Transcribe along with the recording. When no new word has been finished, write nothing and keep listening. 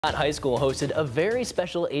Scott High School hosted a very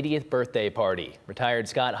special 80th birthday party. Retired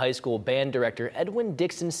Scott High School band director Edward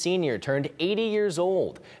Dixon Sr. turned 80 years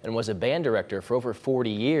old and was a band director for over 40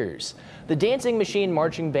 years. The Dancing Machine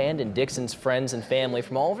Marching Band and Dixon's friends and family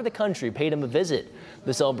from all over the country paid him a visit.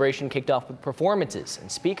 The celebration kicked off with performances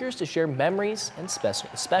and speakers to share memories and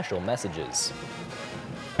special messages.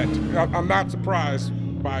 I'm not surprised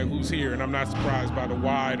by who's here, and I'm not surprised by the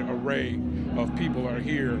wide array of people are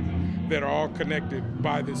here that are all connected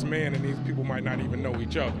by this man, and these people might not even know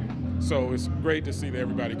each other. So it's great to see that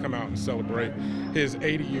everybody come out and celebrate his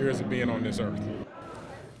 80 years of being on this earth.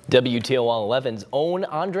 WTOL 11's own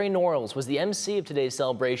Andre Norrells was the MC of today's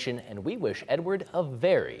celebration, and we wish Edward a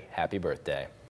very happy birthday.